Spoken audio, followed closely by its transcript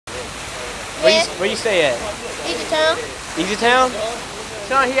Where you stay at? Easy Town. Easy Town?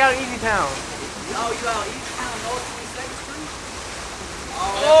 Sean, he out in Easy Town. Oh, you out Easy Town, North 22nd Street?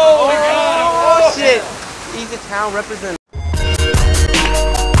 Oh, my God. Oh, shit. Easy Town represents.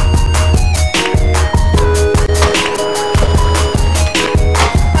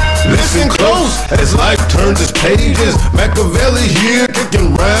 Listen close as life turns its pages. Machiavelli here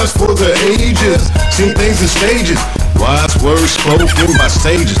kicking rhymes for the ages. Seen things in stages, wise words spoken by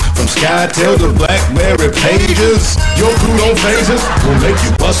sages. From Skytel to Blackberry pages. Your crew don't phase us, will make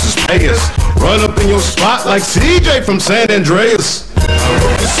you busters pay us. Run up in your spot like CJ from San Andreas. I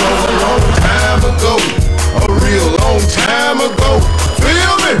wrote this song a long time ago, a real long time ago.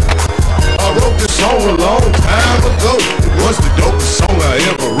 Feel me? I wrote this song a long time ago. It was the dopest song I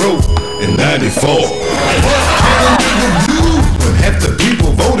ever wrote in '94. What can a nigga do when half the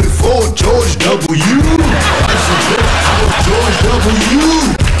people voted for George W? George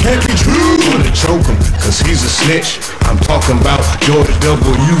W. Can't be true. Wanna choke him, cause he's a snitch. I'm talking about George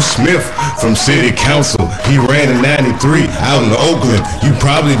W. Smith from City Council. He ran in '93 out in Oakland. You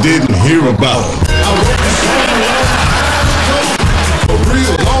probably didn't hear about him. I wrote this song a long time ago, a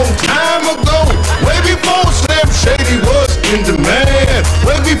real long time ago. Way before Slim Shady was in demand.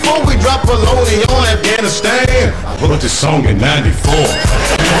 Way before we dropped Poloni on Afghanistan. I wrote this song in '94.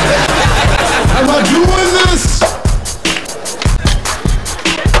 Am I doing this?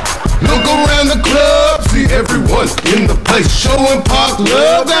 Look around the club, see everyone in the place showing Park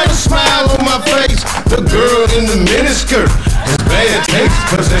love, got a smile on my face. The girl in the miniskirt has bad taste,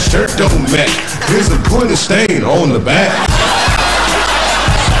 cause that shirt don't match. There's a pudding stain on the back.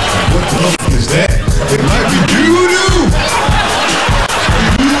 What the fuck is that? It might be doo-doo.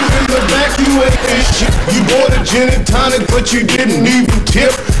 You in the back, you ain't shit. You bought a gin and tonic, but you didn't even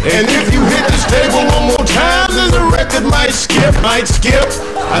tip. And if you hit this table one more time, then the record might skip.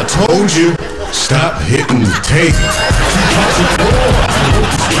 I told you, stop hitting the tape. 2004, I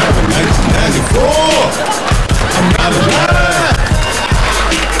wrote this rap in 1994. I'm not alive.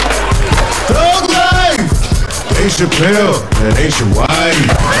 Thug life. Dave Chappelle, that ain't your wife.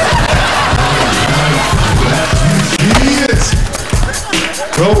 You kids,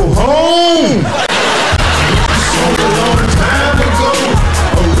 go home. Song a long time ago,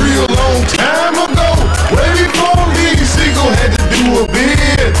 a real long time ago. Way before Lee Siegel had to do a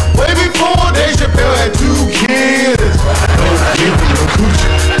bid. Way before Dave Chappelle had 2 kids. Don't give him a coochie.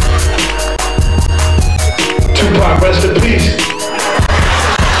 Tupac, rest in peace.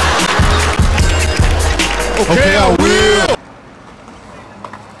 Okay, I will.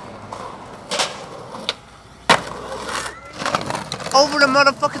 Over the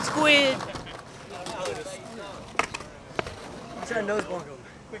motherfucking squid. I'm trying to nose bone him.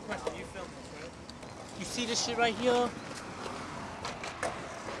 Quick question, you film this, right? You see this shit right here?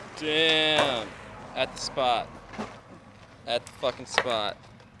 Damn. At the spot. At the fucking spot.